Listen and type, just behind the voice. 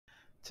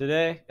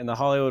Today, in the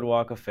Hollywood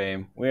Walk of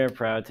Fame, we are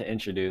proud to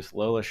introduce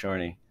Lola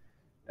Shorney,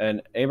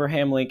 an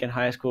Abraham Lincoln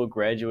High School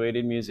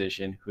graduated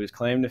musician whose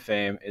claim to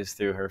fame is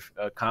through her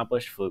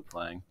accomplished flute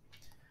playing.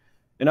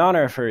 In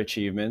honor of her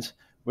achievements,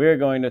 we are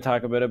going to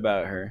talk a bit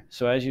about her,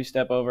 so as you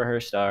step over her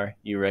star,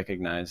 you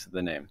recognize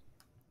the name.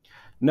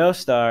 No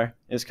star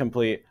is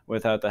complete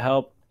without the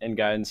help and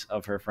guidance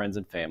of her friends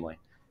and family,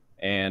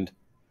 and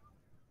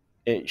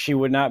she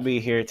would not be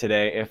here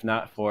today if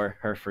not for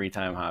her free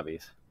time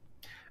hobbies.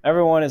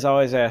 Everyone is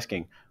always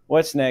asking,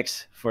 what's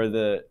next for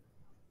the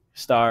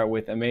star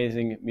with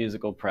amazing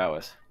musical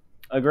prowess?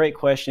 A great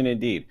question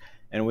indeed,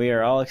 and we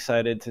are all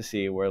excited to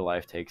see where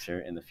life takes her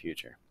in the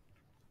future.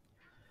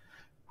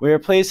 We are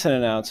pleased to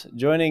announce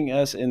joining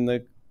us in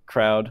the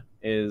crowd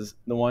is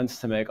the ones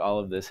to make all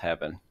of this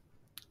happen.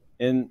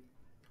 In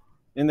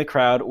the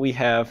crowd, we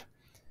have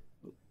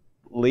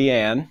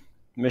Leanne,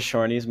 Miss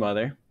Shorney's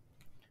mother.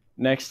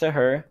 Next to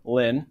her,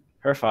 Lynn,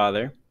 her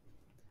father.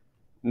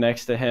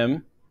 Next to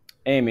him,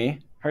 Amy,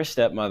 her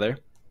stepmother.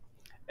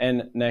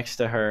 And next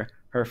to her,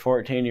 her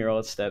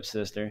 14-year-old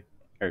stepsister,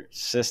 or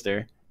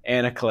sister,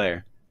 Anna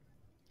Claire.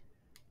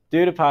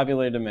 Due to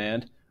popular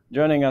demand,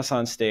 joining us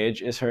on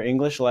stage is her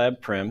English Lab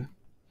Prim,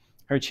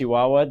 her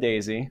Chihuahua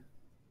Daisy,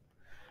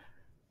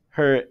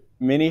 her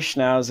mini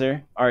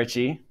Schnauzer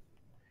Archie,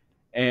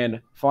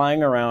 and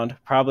flying around,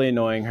 probably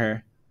annoying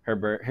her,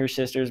 her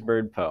sister's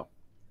bird Poe.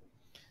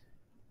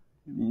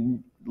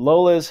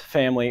 Lola's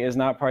family is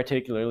not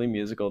particularly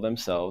musical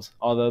themselves,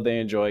 although they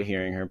enjoy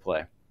hearing her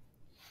play.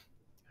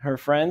 Her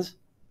friends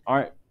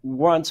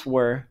once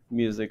were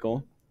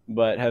musical,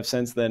 but have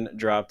since then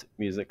dropped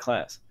music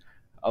class,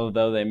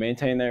 although they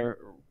maintain their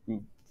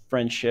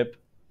friendship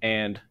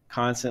and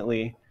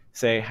constantly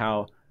say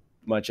how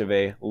much of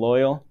a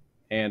loyal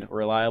and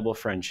reliable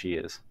friend she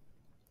is.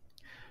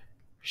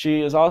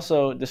 She is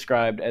also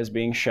described as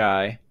being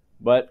shy,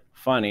 but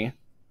funny,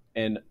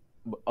 and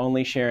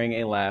only sharing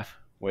a laugh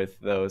with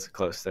those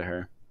close to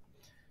her.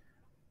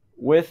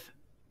 With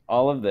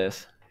all of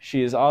this,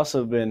 she has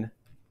also been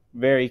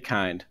very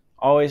kind,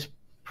 always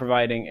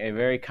providing a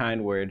very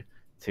kind word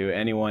to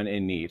anyone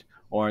in need,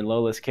 or in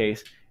Lola's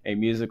case, a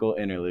musical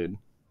interlude.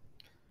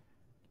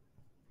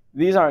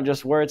 These aren't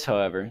just words,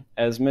 however,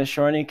 as Miss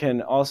Shorney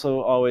can also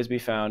always be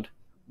found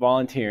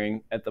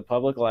volunteering at the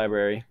public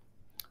library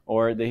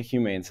or the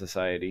Humane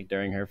Society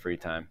during her free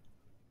time.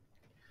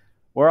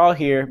 We're all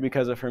here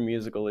because of her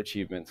musical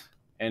achievements,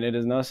 and it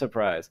is no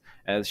surprise,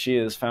 as she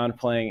is found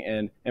playing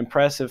an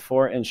impressive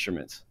 4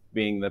 instruments,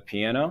 being the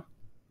piano,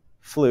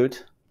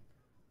 flute,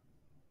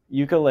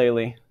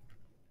 ukulele,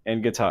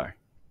 and guitar,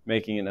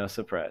 making it no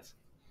surprise.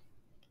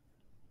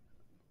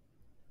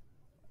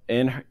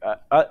 In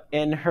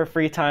her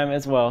free time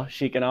as well,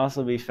 she can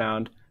also be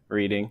found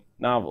reading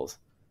novels.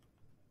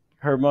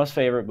 Her most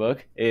favorite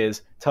book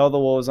is Tell the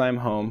Wolves I'm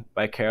Home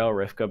by Carol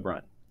Rivka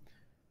Brunt.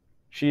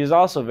 She is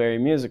also very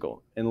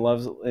musical and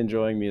loves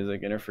enjoying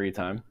music in her free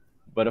time,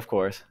 but of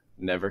course,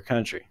 never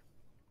country.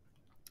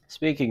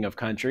 Speaking of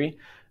country,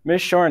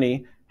 Miss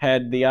Shorney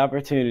had the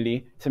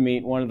opportunity to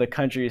meet one of the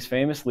country's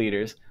famous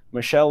leaders,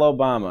 Michelle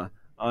Obama,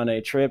 on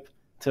a trip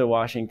to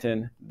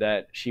Washington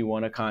that she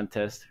won a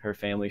contest her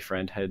family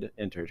friend had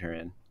entered her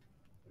in.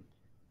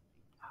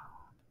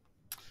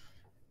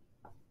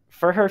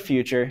 For her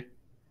future,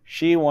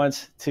 she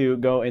wants to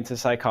go into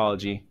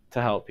psychology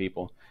to help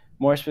people,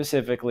 more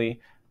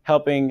specifically,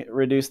 helping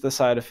reduce the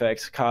side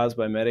effects caused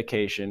by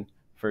medication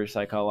for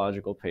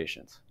psychological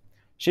patients.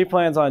 She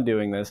plans on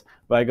doing this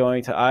by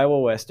going to Iowa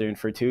Western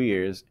for 2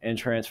 years and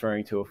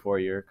transferring to a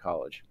 4-year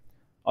college.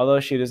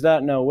 Although she does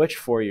not know which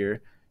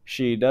 4-year,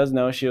 she does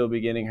know she will be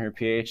getting her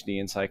PhD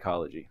in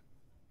psychology.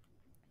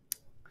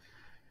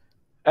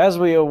 As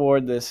we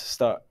award this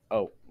star,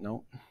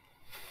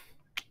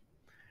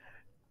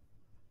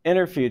 in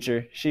her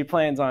future, she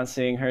plans on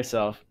seeing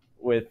herself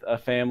with a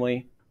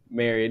family,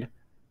 married,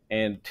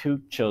 and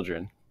 2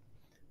 children,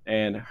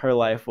 and her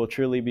life will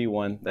truly be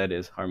one that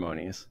is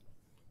harmonious.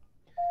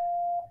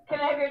 Can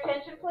I have your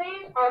attention,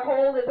 please? Our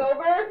hold is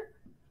over.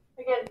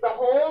 Again, the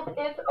hold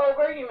is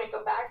over. You may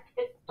go back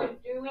to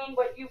doing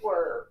what you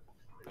were.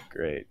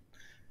 Great.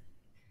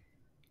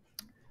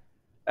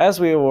 As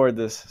we award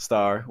this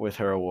star with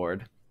her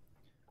award,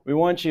 we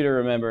want you to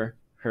remember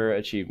her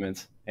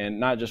achievements and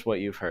not just what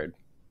you've heard.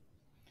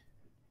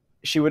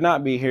 She would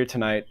not be here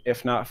tonight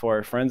if not for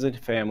her friends and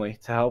family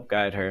to help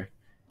guide her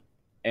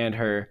and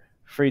her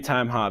free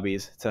time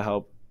hobbies to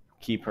help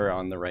keep her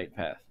on the right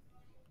path.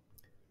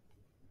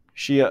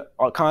 She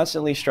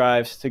constantly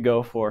strives to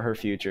go for her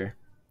future.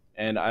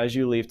 And as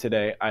you leave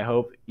today, I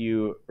hope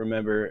you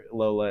remember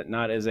Lola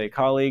not as a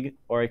colleague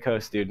or a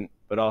co-student,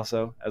 but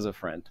also as a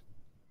friend.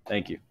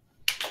 Thank you.